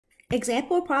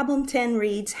Example problem 10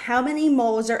 reads, how many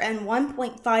moles are in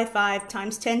 1.55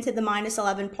 times 10 to the minus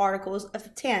 11 particles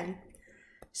of 10?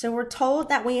 So we're told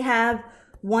that we have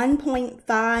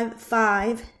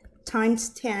 1.55 times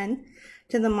 10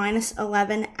 to the minus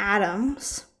 11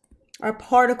 atoms, or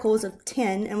particles of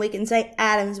 10, and we can say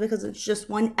atoms because it's just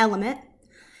one element,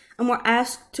 and we're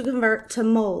asked to convert to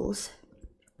moles.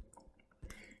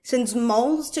 Since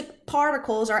moles to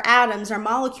particles or atoms or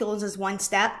molecules is one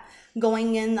step,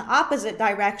 going in the opposite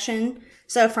direction,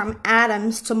 so from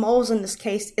atoms to moles in this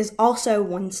case, is also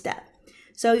one step.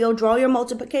 So you'll draw your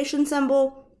multiplication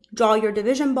symbol, draw your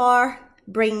division bar,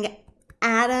 bring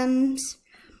atoms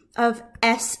of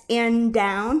Sn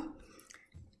down,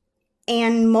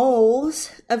 and moles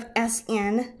of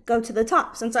Sn go to the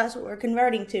top, since that's what we're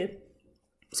converting to.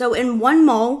 So in 1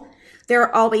 mole, there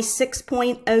are always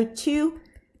 6.02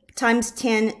 times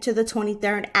 10 to the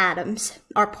 23rd atoms,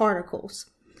 or particles.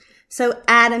 So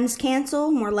atoms cancel,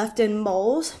 and we're left in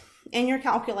moles. In your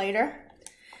calculator,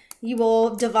 you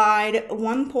will divide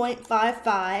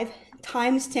 1.55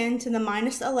 times 10 to the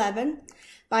minus 11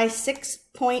 by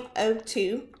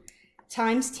 6.02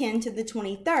 times 10 to the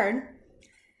 23rd.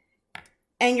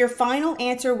 And your final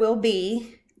answer will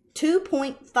be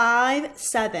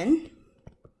 2.57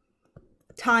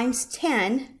 times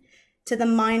 10 to the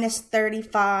minus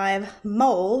 35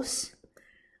 moles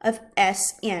of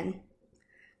Sn.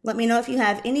 Let me know if you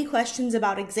have any questions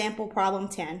about example problem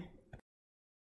 10.